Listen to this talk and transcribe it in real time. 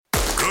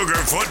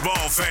Cougar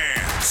football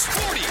fans.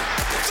 40,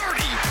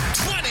 30,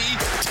 20,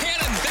 10,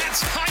 and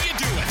that's how you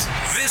do it.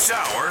 This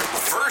hour,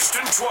 First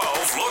and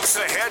 12 looks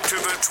ahead to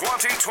the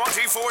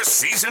 2024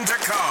 season to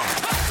come.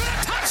 Up for the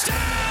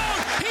touchdown!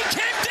 He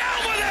came down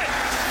with it!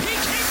 He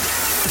came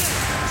down with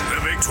it!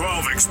 The Big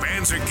 12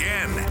 expands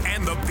again,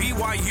 and the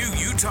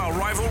BYU-Utah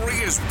rivalry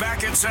is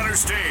back at center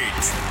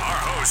stage.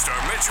 Our hosts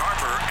are Mitch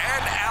Harper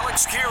and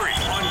Alex Kirry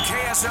on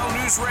KSL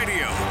News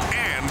Radio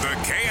and the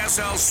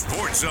KSL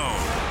Sports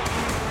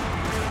Zone.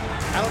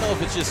 I don't know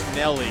if it's just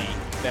Nelly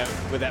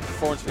with that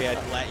performance we had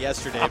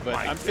yesterday, but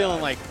I'm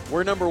feeling like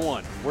we're number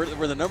one. We're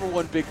the number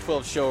one Big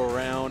 12 show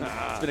around.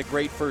 It's been a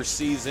great first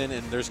season,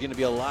 and there's going to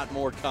be a lot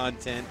more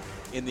content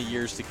in the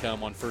years to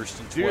come on First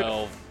and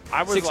 12. Dude,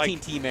 I was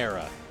 16-team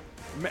era.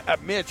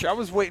 Mitch, I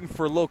was waiting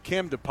for Lil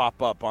Kim to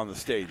pop up on the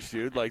stage,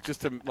 dude, like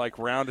just to like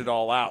round it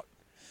all out.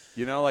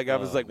 You know, like I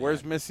was like, man.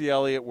 Where's Missy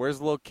Elliott? Where's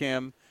Lil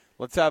Kim?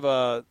 Let's have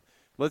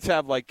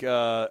like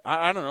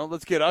I don't know.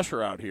 Let's get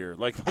Usher out here.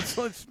 Like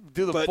let's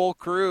do the full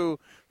crew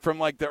from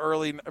like the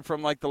late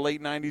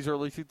 '90s,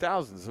 early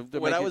 2000s.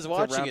 When I was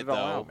watching it, though,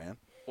 out, man.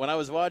 When I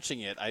was watching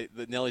it,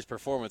 Nelly's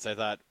performance, I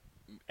thought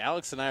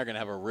Alex and I are going to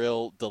have a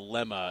real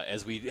dilemma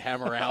as we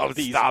hammer out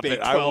these Big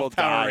 12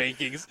 power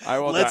rankings.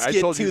 Let's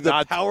get to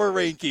the power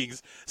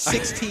rankings.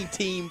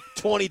 16-team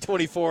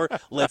 2024.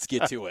 Let's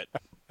get to it.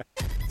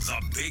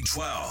 The Big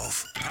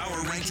 12 Power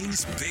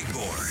Rankings Big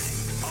Board.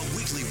 A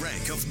weekly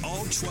rank of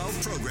all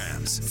 12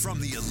 programs,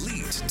 from the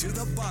elite to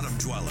the bottom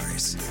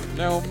dwellers.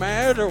 No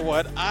matter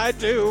what I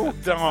do,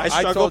 I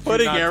struggle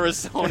putting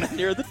Arizona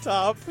near the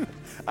top.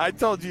 I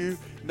told you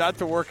not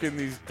to work in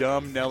these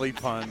dumb Nelly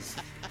puns.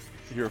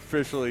 You're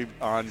officially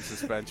on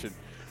suspension.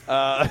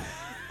 Gosh,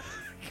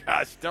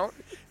 don't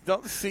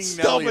sing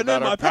Nelly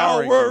about our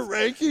power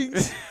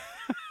rankings.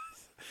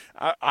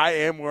 I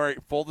am wearing,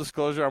 full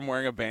disclosure, I'm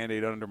wearing a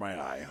Band-Aid under my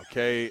eye,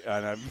 okay?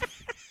 And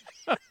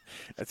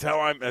that's how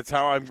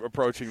I'm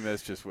approaching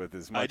this, just with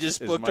as much. I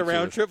just booked a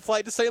round trip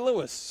flight to St.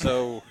 Louis,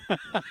 so.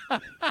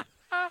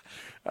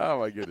 Oh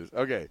my goodness.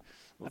 Okay.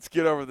 Let's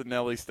get over the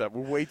Nelly stuff.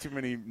 Way too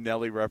many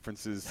Nelly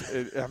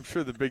references. I'm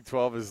sure the Big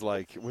 12 is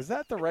like, was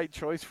that the right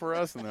choice for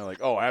us? And they're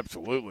like, oh,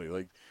 absolutely.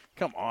 Like,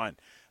 come on.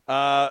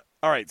 All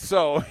right,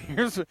 so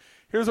here's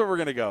where we're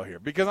gonna go here,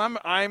 because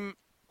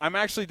I'm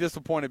actually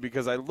disappointed,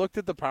 because I looked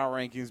at the power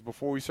rankings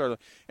before we started,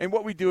 and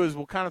what we do is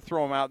we'll kind of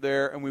throw them out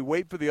there and we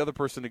wait for the other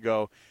person to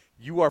go,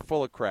 you are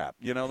full of crap.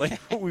 You know, like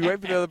we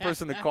wait for the other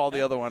person to call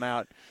the other one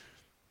out.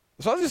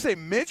 So I'll just say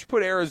Mitch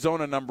put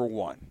Arizona number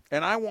one,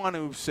 and I want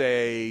to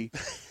say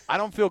I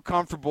don't feel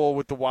comfortable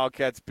with the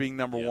Wildcats being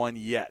number one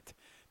yet.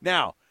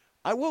 Now,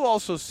 I will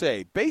also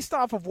say, based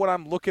off of what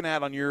I'm looking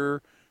at on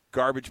your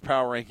garbage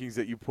power rankings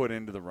that you put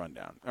into the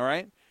rundown, all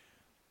right?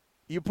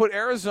 You put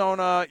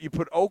Arizona, you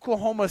put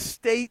Oklahoma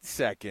State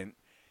second,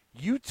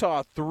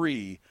 Utah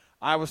 3,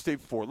 Iowa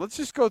State 4. Let's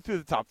just go through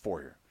the top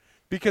 4 here.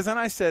 Because then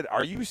I said,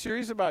 are you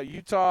serious about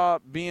Utah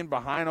being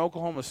behind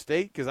Oklahoma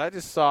State? Because I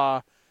just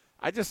saw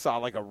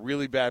like a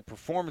really bad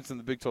performance in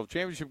the Big 12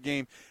 championship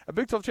game, a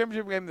Big 12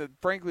 championship game that,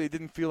 frankly, it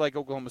didn't feel like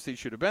Oklahoma State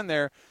should have been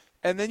there.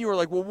 And then you were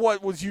like, well,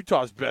 what was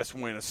Utah's best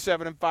win? A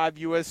 7-5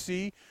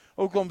 USC?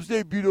 Oklahoma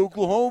State beat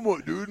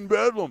Oklahoma, dude, in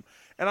Bedlam.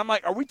 And I'm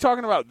like, are we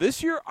talking about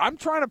this year? I'm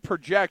trying to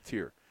project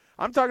here.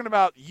 I'm talking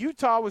about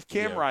Utah with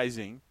Cam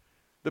Rising,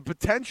 the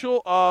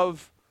potential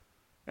of,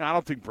 and I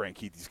don't think Brant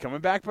Keithy's coming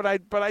back, but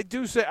I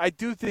do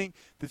think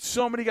that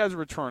so many guys are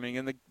returning,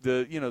 and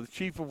the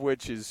chief of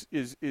which is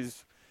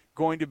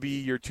going to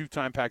be your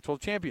two-time Pac-12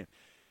 champion.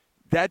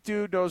 That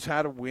dude knows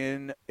how to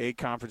win a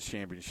conference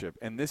championship,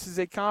 and this is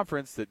a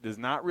conference that does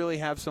not really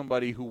have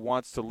somebody who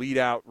wants to lead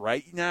out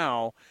right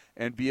now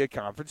and be a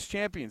conference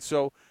champion.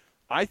 So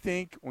I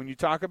think when you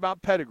talk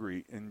about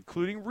pedigree,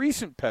 including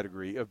recent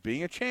pedigree of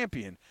being a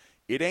champion,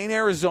 it ain't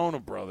Arizona,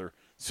 brother.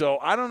 So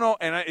I don't know,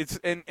 and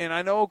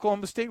I know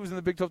Oklahoma State was in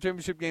the Big 12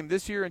 championship game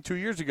this year and 2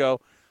 years ago,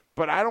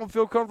 but I don't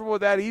feel comfortable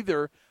with that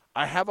either.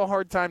 I have a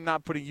hard time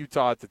not putting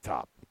Utah at the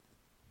top.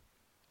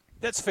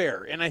 That's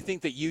fair, and I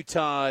think that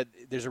Utah,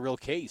 there's a real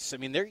case. I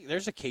mean,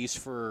 there's a case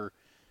for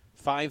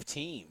 5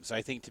 teams,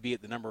 I think, to be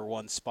at the number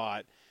one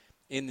spot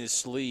in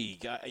this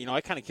league.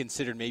 I kind of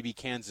considered maybe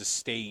Kansas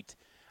State.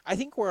 I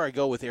think where I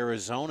go with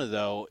Arizona,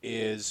 though,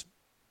 is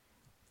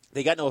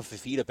they got Noah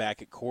Fifita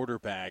back at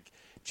quarterback.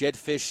 Jed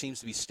Fish seems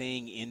to be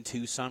staying in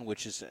Tucson,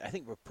 which is, I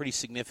think, a pretty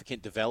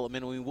significant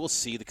development. I mean, we'll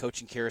see. The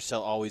coaching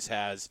carousel always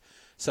has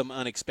some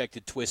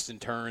unexpected twists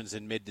and turns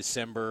in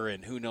mid-December,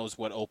 and who knows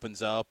what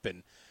opens up.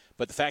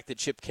 But the fact that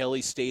Chip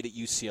Kelly stayed at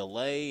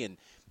UCLA and,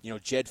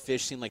 Jed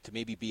Fish seemed like to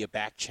maybe be a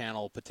back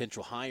channel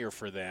potential hire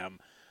for them,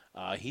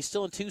 he's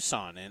still in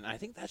Tucson, and I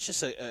think that's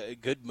just a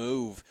good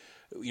move.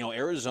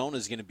 Arizona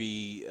is going to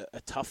be a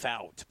tough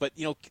out. But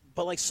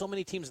like so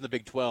many teams in the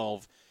Big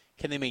 12,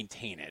 can they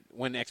maintain it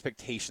when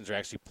expectations are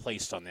actually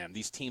placed on them?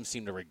 These teams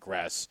seem to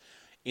regress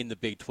in the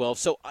Big 12.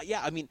 So,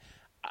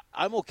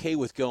 I'm okay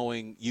with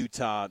going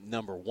Utah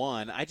number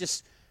one.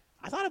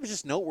 I thought it was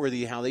just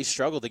noteworthy how they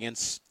struggled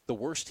against the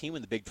worst team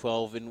in the Big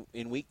 12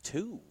 in week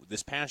 2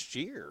 this past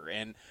year.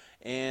 And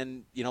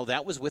And,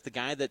 that was with the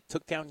guy that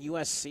took down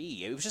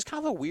USC. It was just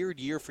kind of a weird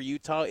year for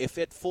Utah. If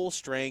at full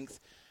strength,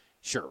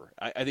 sure.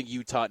 I think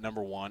Utah at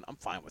number 1, I'm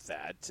fine with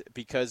that.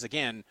 Because,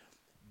 again,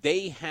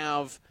 they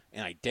have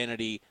an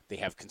identity. They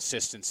have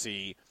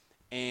consistency.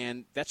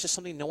 And that's just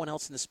something no one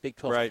else in this Big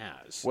 12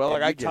 has. Well,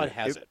 and Utah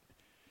has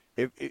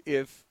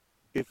it.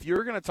 If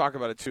you're going to talk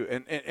about it too,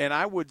 and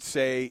I would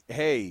say,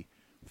 hey,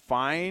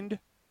 find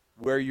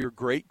where your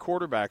great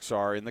quarterbacks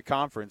are in the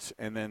conference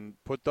and then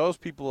put those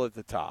people at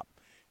the top.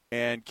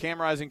 And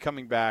Cam Rising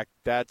coming back,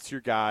 that's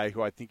your guy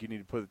who I think you need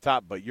to put at the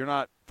top, but you're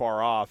not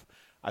far off.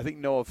 I think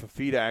Noah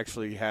Fafita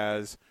actually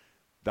has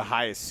the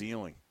highest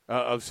ceiling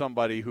of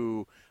somebody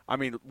who,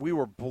 we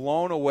were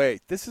blown away.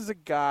 This is a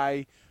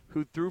guy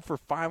who threw for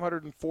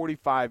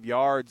 545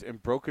 yards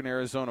and broke an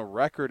Arizona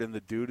record, and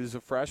the dude is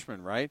a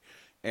freshman, right?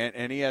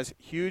 And he has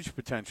huge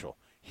potential.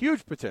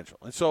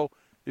 And so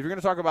if you're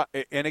going to talk about,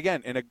 and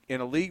again,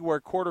 in a league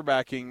where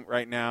quarterbacking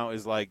right now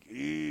is like,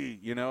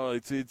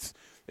 it's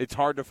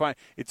hard to find.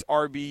 It's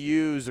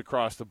RBUs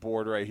across the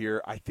board right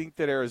here. I think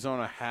that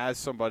Arizona has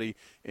somebody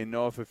in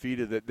Noah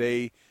Fafita that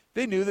they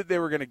knew that they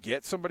were going to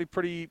get somebody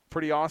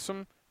pretty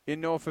awesome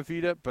in Noah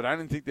Fafita, but I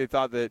didn't think they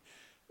thought that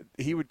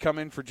he would come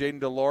in for Jaden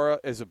DeLaura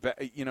as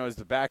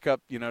the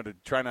backup, to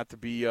try not to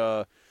be,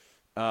 to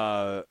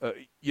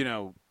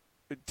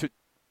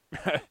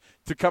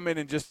come in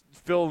and just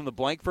fill in the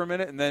blank for a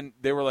minute. And then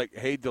they were like,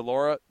 hey,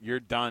 DeLaura, you're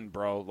done,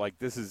 bro. Like,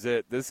 this is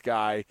it. This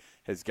guy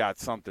has got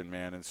something,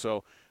 man. And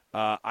so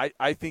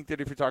I think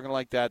that if you're talking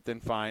like that, then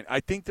fine. I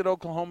think that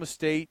Oklahoma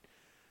State,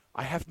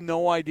 I have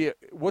no idea.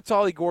 What's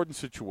Ollie Gordon's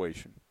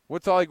situation?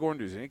 What's Ollie Gordon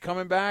doing? Is he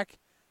coming back?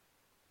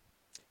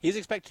 He's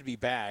expected to be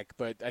back,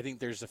 but I think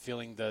there's a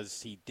feeling,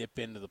 does he dip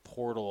into the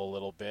portal a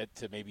little bit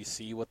to maybe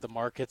see what the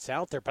market's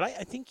out there? But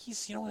I think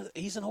he's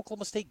an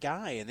Oklahoma State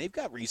guy, and they've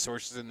got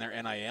resources in their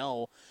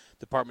NIL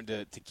department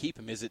to keep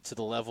him. Is it to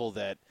the level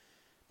that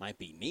might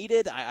be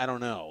needed? I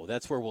don't know.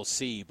 That's where we'll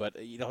see. But,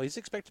 he's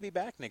expected to be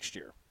back next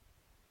year.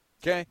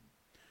 Okay.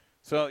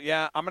 So,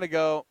 yeah, I'm going to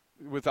go,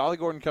 with Ollie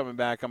Gordon coming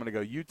back, I'm going to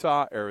go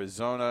Utah,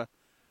 Arizona,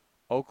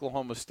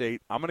 Oklahoma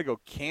State. I'm going to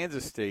go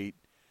Kansas State.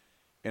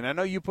 And I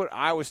know you put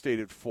Iowa State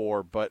at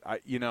 4, but I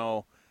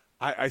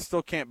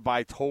still can't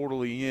buy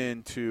totally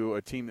into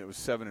a team that was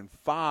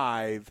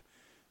 7-5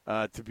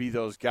 to be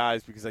those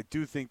guys, because I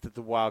do think that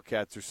the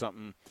Wildcats are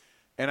something,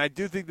 and I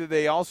do think that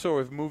they also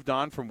have moved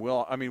on from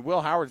Will. I mean,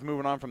 Will Howard's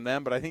moving on from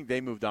them, but I think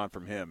they moved on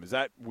from him. Is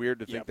that weird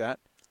to think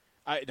that?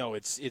 No,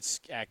 it's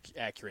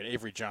accurate.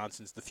 Avery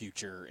Johnson's the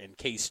future, and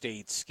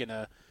K-State's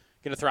gonna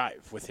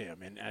thrive with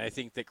him, and I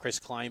think that Chris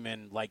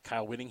Kleiman, like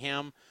Kyle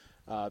Whittingham,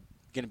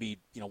 going to be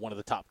one of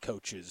the top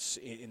coaches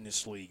in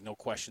this league, no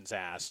questions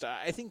asked.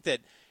 I think that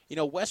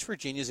West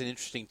Virginia is an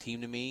interesting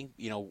team to me.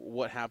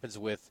 What happens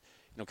with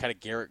kind of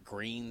Garrett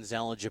Green's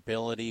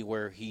eligibility,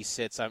 where he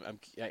sits. I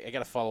got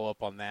to follow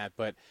up on that,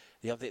 but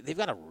they've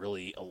got a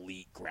really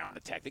elite ground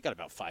attack. They've got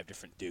about 5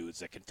 different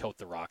dudes that can tote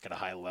the rock at a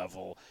high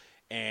level,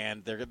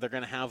 and they're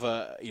going to have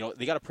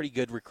they got a pretty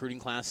good recruiting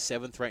class,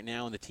 7th right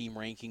now in the team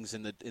rankings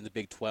in the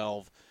Big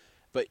 12.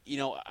 But,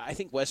 I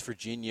think West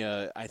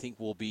Virginia,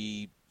 will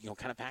be,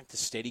 kind of back to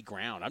steady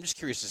ground. I'm just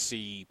curious to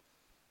see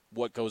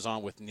what goes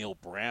on with Neil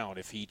Brown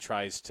if he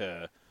tries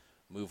to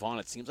move on.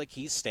 It seems like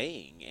he's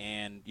staying.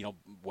 And,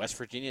 West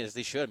Virginia, as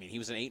they should. I mean, he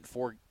was an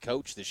 8-4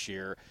 coach this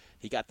year.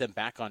 He got them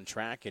back on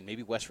track, and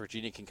maybe West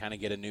Virginia can kind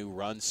of get a new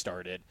run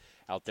started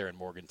out there in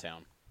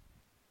Morgantown.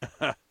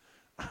 I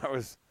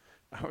was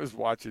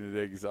watching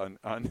today because on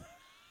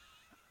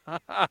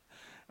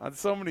on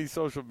so many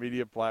social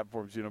media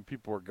platforms,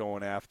 people were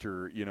going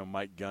after,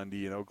 Mike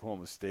Gundy and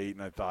Oklahoma State,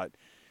 and I thought,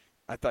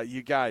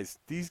 you guys,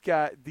 these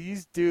are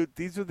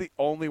the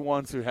only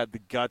ones who had the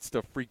guts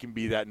to freaking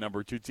be that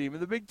number 2 team in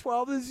the Big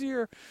 12 this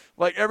year.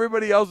 Like,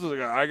 everybody else was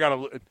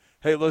like,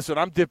 hey, listen,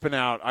 I'm dipping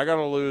out. I got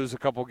to lose a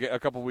couple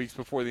weeks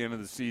before the end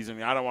of the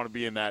season. I don't want to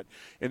be in that.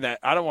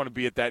 I don't want to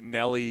be at that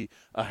Nelly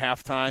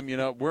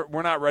halftime.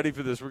 We're not ready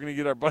for this. We're going to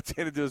get our butts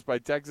handed to us by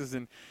Texas,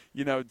 and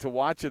to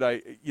watch it,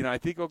 I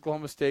think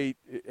Oklahoma State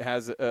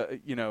has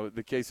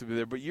the case of it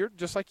there. But you're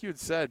just like you had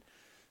said.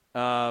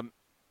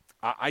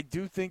 I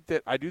do think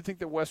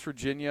that West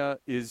Virginia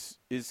is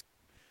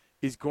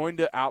going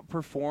to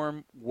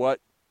outperform what.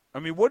 I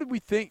mean, what did we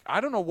think?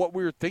 I don't know what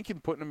we were thinking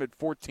putting them at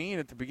 14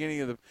 at the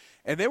beginning of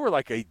and they were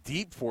like a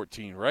deep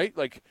 14, right?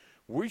 Like,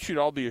 we should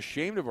all be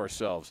ashamed of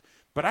ourselves.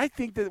 But I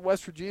think that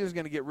West Virginia is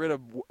going to get rid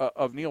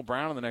of Neil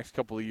Brown in the next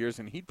couple of years,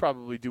 and he'd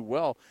probably do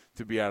well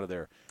to be out of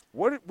there.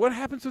 What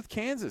happens with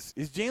Kansas?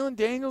 Is Jalen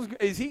Daniels,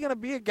 is he going to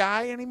be a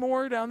guy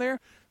anymore down there?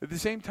 At the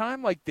same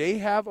time, like, they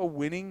have a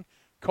winning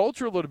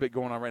culture a little bit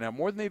going on right now,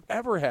 more than they've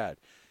ever had.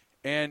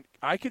 And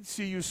I could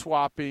see you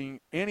swapping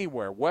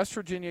anywhere. West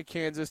Virginia,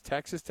 Kansas,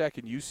 Texas Tech,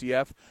 and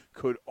UCF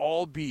could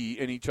all be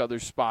in each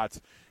other's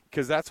spots,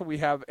 because that's what we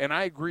have. And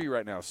I agree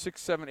right now,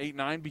 6, 7, 8,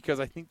 9, because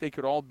I think they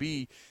could all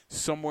be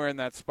somewhere in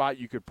that spot.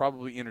 You could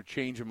probably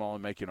interchange them all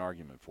and make an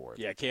argument for it.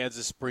 Yeah,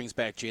 Kansas brings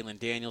back Jalen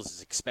Daniels,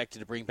 is expected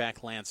to bring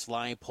back Lance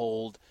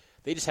Leipold.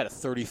 They just had a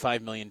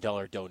 $35 million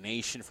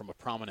donation from a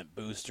prominent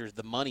booster.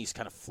 The money's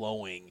kind of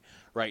flowing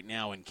right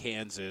now in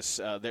Kansas.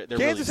 They're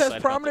Kansas really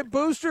has prominent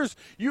boosters.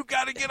 You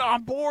got to get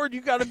on board.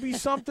 You got to be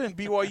something.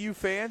 BYU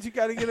fans, you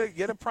got to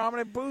get a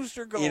prominent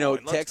booster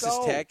going. Texas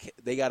Tech,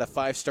 they got a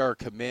 5-star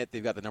commit.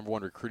 They've got the number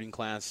 1 recruiting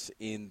class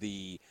in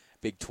the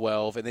Big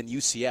 12. And then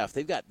UCF,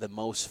 they've got the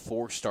most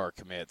 4-star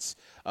commits,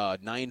 9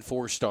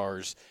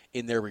 4-stars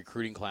in their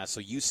recruiting class. So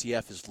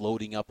UCF is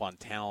loading up on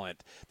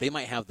talent. They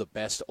might have the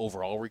best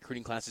overall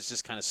recruiting class. It's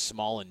just kind of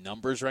small in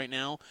numbers right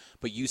now.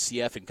 But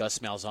UCF and Gus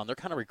Malzahn, they're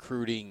kind of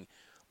recruiting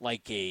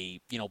like a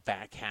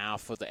back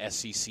half of the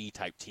SEC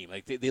type team.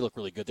 Like they look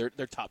really good.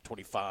 They're top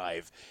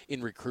 25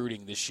 in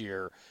recruiting this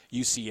year.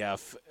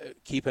 UCF,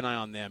 keep an eye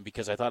on them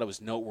because I thought it was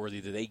noteworthy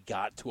that they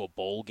got to a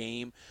bowl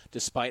game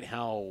despite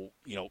how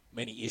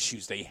many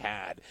issues they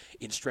had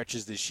in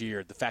stretches this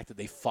year. The fact that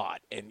they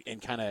fought and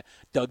kind of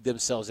dug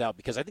themselves out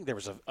because I think there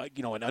was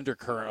an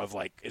undercurrent of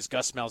like, is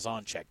Gus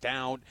Malzahn checked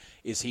out?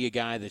 Is he a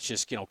guy that's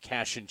just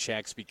cashing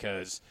checks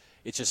because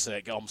it's just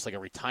almost like a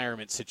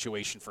retirement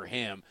situation for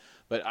him?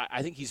 But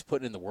I think he's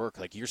putting in the work.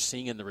 Like you're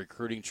seeing in the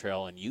recruiting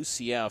trail, and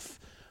UCF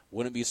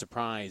wouldn't be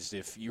surprised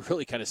if you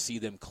really kind of see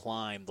them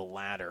climb the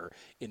ladder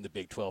in the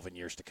Big 12 in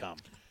years to come.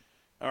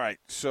 All right,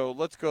 so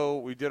let's go.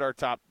 We did our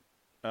top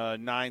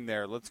 9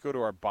 there. Let's go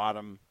to our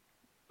bottom.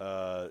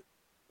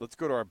 Let's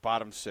go to our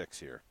bottom 6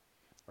 here,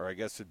 or I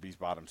guess it'd be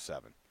bottom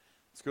 7.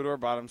 Let's go to our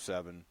bottom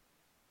 7.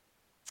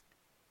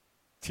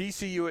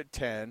 TCU at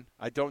 10.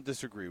 I don't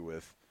disagree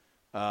with.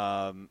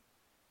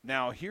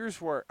 Now,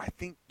 here's where I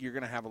think you're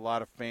going to have a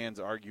lot of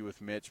fans argue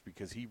with Mitch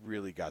because he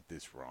really got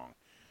this wrong.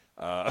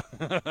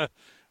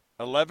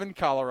 11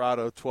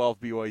 Colorado,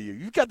 12 BYU.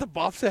 You've got the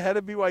Buffs ahead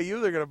of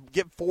BYU. They're going to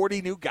get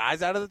 40 new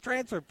guys out of the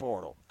transfer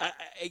portal. I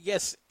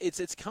guess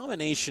it's a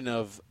combination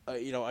of,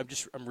 I'm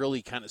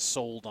really kind of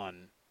sold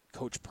on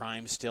Coach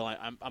Prime still.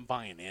 I'm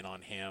buying in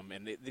on him.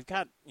 And they've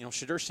got,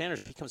 Shedeur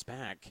Sanders, if he comes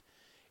back.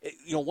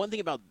 One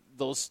thing about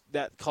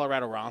that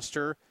Colorado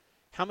roster –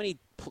 how many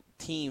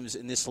teams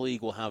in this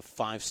league will have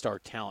 5-star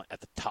talent at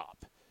the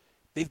top?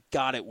 They've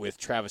got it with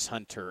Travis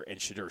Hunter and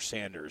Shedeur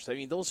Sanders. I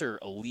mean, those are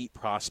elite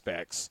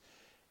prospects,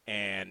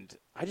 and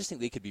I just think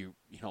they could be,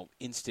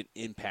 instant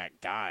impact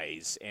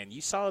guys. And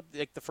you saw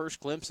like the first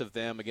glimpse of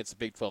them against the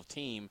Big 12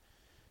 team.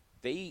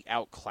 They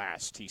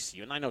outclassed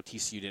TCU, and I know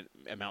TCU didn't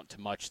amount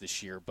to much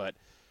this year, but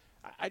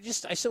I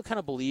still kind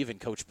of believe in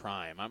Coach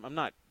Prime. I'm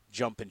not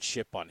jumping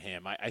ship on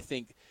him. I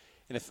think,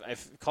 and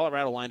if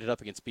Colorado lined it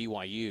up against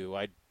BYU,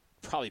 I'd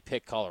probably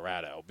pick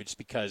Colorado, but just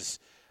because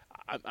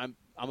I'm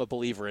a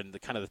believer in the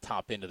kind of the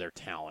top end of their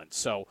talent.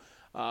 So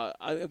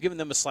I'm giving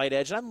them a slight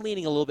edge. And I'm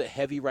leaning a little bit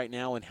heavy right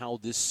now in how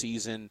this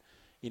season,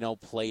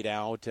 played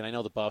out. And I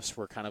know the Buffs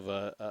were kind of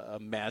a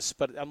mess,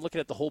 but I'm looking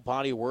at the whole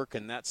body of work.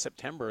 And that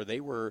September, they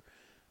were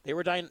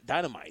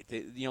dynamite.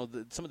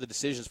 Some of the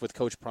decisions with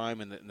Coach Prime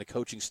and the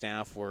coaching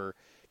staff were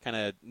kind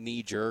of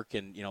knee jerk.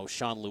 And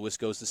Sean Lewis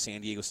goes to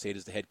San Diego State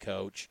as the head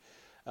coach,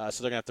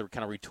 so they're gonna have to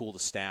kind of retool the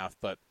staff,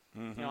 but.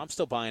 I'm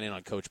still buying in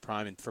on Coach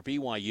Prime. And for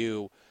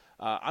BYU,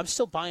 I'm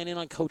still buying in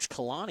on Coach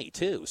Kalani,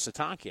 too,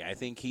 Satake. I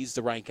think he's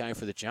the right guy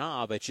for the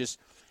job. It's just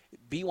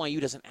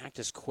BYU doesn't act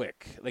as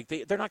quick. Like,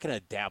 they're not going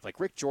to adapt. Like,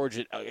 Rick George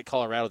at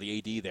Colorado, the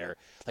AD there,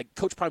 like,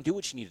 Coach Prime, do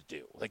what you need to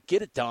do. Like,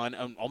 get it done,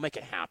 and I'll make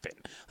it happen.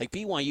 Like,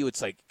 BYU,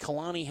 it's like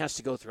Kalani has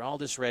to go through all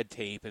this red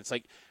tape. And it's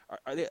like,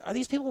 are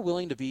these people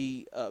willing to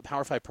be a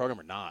Power 5 program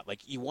or not?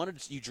 Like,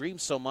 you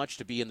dreamed so much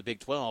to be in the Big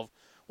 12.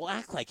 Well,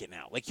 act like it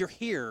now. Like, you're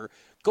here.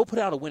 Go put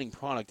out a winning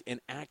product and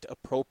act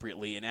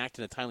appropriately and act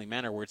in a timely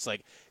manner where it's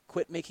like,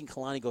 quit making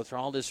Kalani go through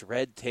all this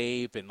red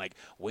tape and, like,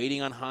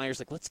 waiting on hires.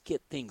 Like, let's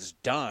get things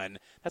done.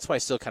 That's why I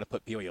still kind of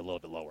put BYU a little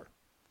bit lower.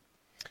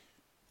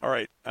 All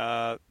right.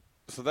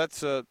 So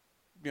that's, that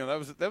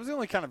was the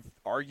only kind of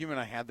argument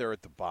I had there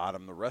at the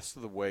bottom. The rest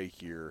of the way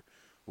here,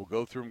 we'll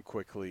go through them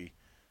quickly.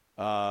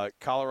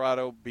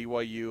 Colorado,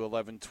 BYU,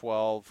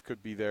 11-12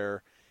 could be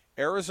there.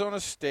 Arizona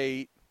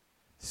State,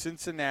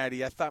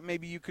 Cincinnati, I thought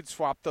maybe you could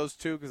swap those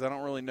two because I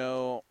don't really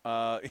know.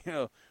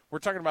 We're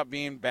talking about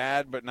being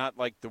bad, but not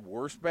like the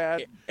worst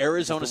bad.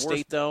 Arizona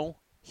State, though,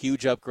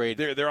 huge upgrade.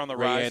 They're on the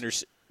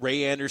rise.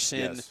 Ray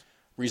Anderson yes.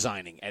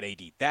 resigning at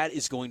AD. That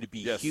is going to be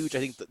yes. huge. I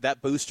think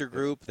that booster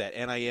group, that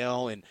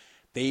NIL, and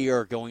they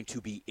are going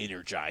to be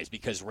energized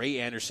because Ray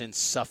Anderson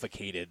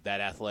suffocated that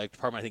athletic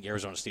department. I think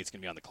Arizona State's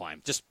going to be on the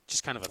climb. Just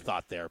kind of a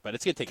thought there, but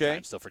it's going to take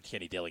time still for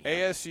Kenny Dillingham.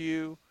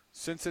 ASU.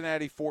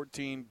 Cincinnati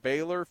 14,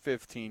 Baylor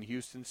 15,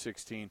 Houston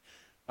 16.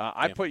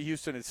 I put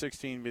Houston at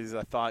 16 because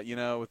I thought,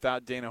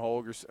 without Dana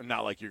Holgorsen,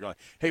 not like you're going,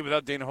 hey,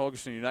 without Dana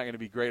Holgorsen, you're not going to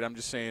be great. I'm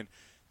just saying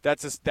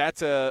that's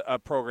a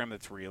program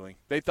that's reeling.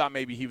 They thought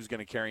maybe he was going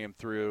to carry him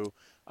through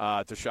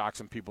to shock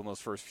some people in those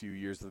first few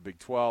years of the Big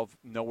 12.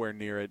 Nowhere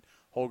near it.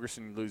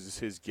 Holgorsen loses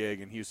his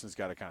gig, and Houston's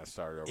got to kind of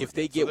start over. If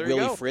they get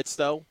Willie Fritz,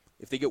 though,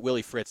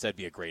 that'd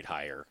be a great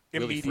hire.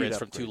 Willie Fritz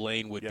from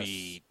Tulane would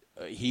be.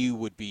 He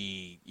would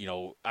be,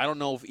 I don't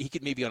know if he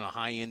could maybe on a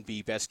high end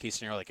be best case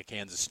scenario like a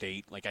Kansas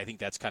State. Like I think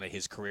that's kind of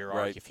his career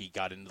arc if he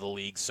got into the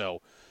league.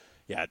 So,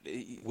 yeah,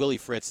 Willie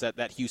Fritz,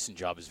 that Houston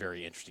job is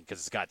very interesting because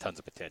it's got tons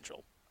of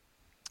potential.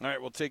 All right,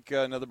 we'll take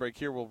another break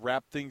here. We'll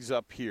wrap things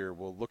up here.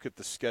 We'll look at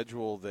the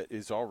schedule that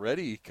is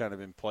already kind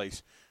of in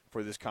place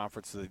for this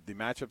conference, the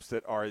matchups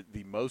that are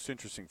the most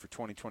interesting for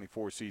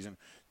 2024 season.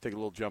 Take a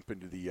little jump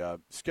into the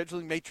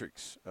scheduling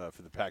matrix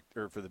for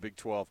the Big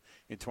 12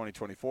 in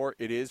 2024.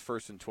 It is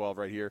 1st and 12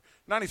 right here,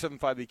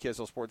 97.5 the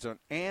KSL Sports Zone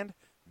and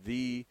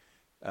the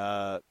did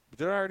I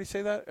already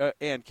say that?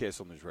 And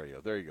KSL News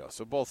Radio. There you go.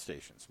 So both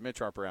stations. Mitch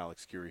Harper,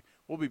 Alex Kirry.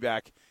 We'll be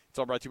back. It's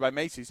all brought to you by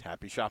Macy's.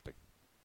 Happy shopping.